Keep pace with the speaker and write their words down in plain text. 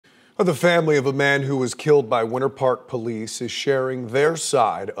The family of a man who was killed by Winter Park police is sharing their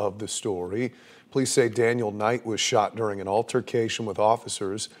side of the story. Police say Daniel Knight was shot during an altercation with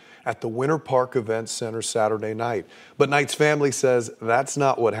officers at the Winter Park Events Center Saturday night. But Knight's family says that's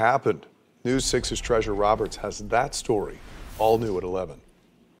not what happened. News 6's Treasure Roberts has that story, all new at 11.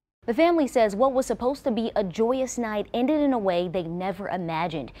 The family says what was supposed to be a joyous night ended in a way they never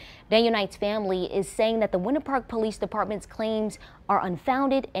imagined. Daniel Knight's family is saying that the Winter Park Police Department's claims are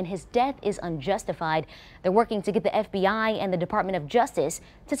unfounded and his death is unjustified. They're working to get the FBI and the Department of Justice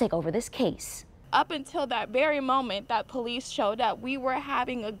to take over this case. Up until that very moment that police showed up, we were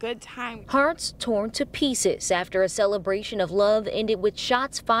having a good time. Hearts torn to pieces after a celebration of love ended with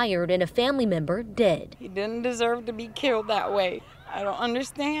shots fired and a family member dead. He didn't deserve to be killed that way. I don't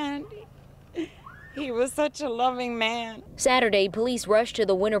understand. He was such a loving man. Saturday, police rushed to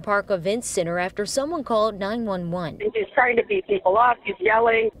the Winter Park Events Center after someone called 911. He's trying to beat people up. He's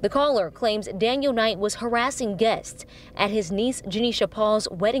yelling. The caller claims Daniel Knight was harassing guests at his niece Janisha Paul's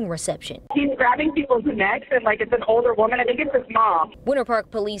wedding reception. He's grabbing people's necks and like it's an older woman. I think it's his mom. Winter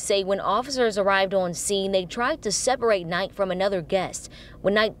Park police say when officers arrived on scene, they tried to separate Knight from another guest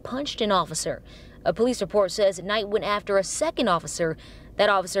when Knight punched an officer. A police report says Knight went after a second officer. That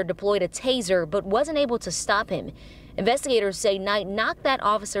officer deployed a taser but wasn't able to stop him. Investigators say Knight knocked that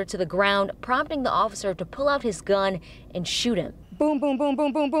officer to the ground, prompting the officer to pull out his gun and shoot him. Boom, boom, boom,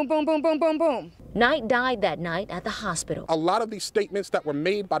 boom, boom, boom, boom, boom, boom, boom, boom. Knight died that night at the hospital. A lot of these statements that were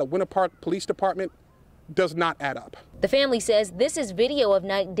made by the Winter Park Police Department does not add up. The family says this is video of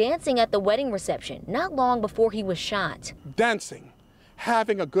Knight dancing at the wedding reception not long before he was shot. Dancing,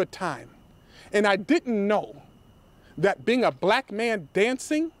 having a good time. And I didn't know that being a black man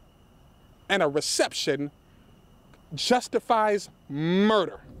dancing and a reception justifies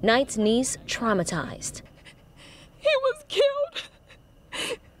murder. Knight's niece traumatized. He was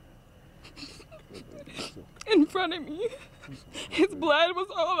killed in front of me. His blood was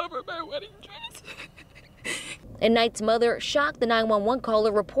all over my wedding dress. And Knight's mother, shocked the 911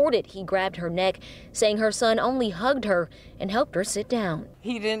 caller, reported he grabbed her neck, saying her son only hugged her and helped her sit down.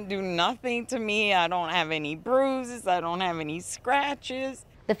 He didn't do nothing to me. I don't have any bruises. I don't have any scratches.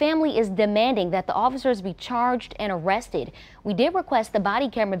 The family is demanding that the officers be charged and arrested. We did request the body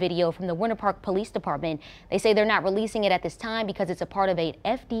camera video from the Winter Park Police Department. They say they're not releasing it at this time because it's a part of a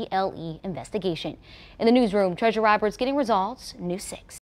FDLE investigation. In the newsroom, Treasure Roberts getting results, News 6.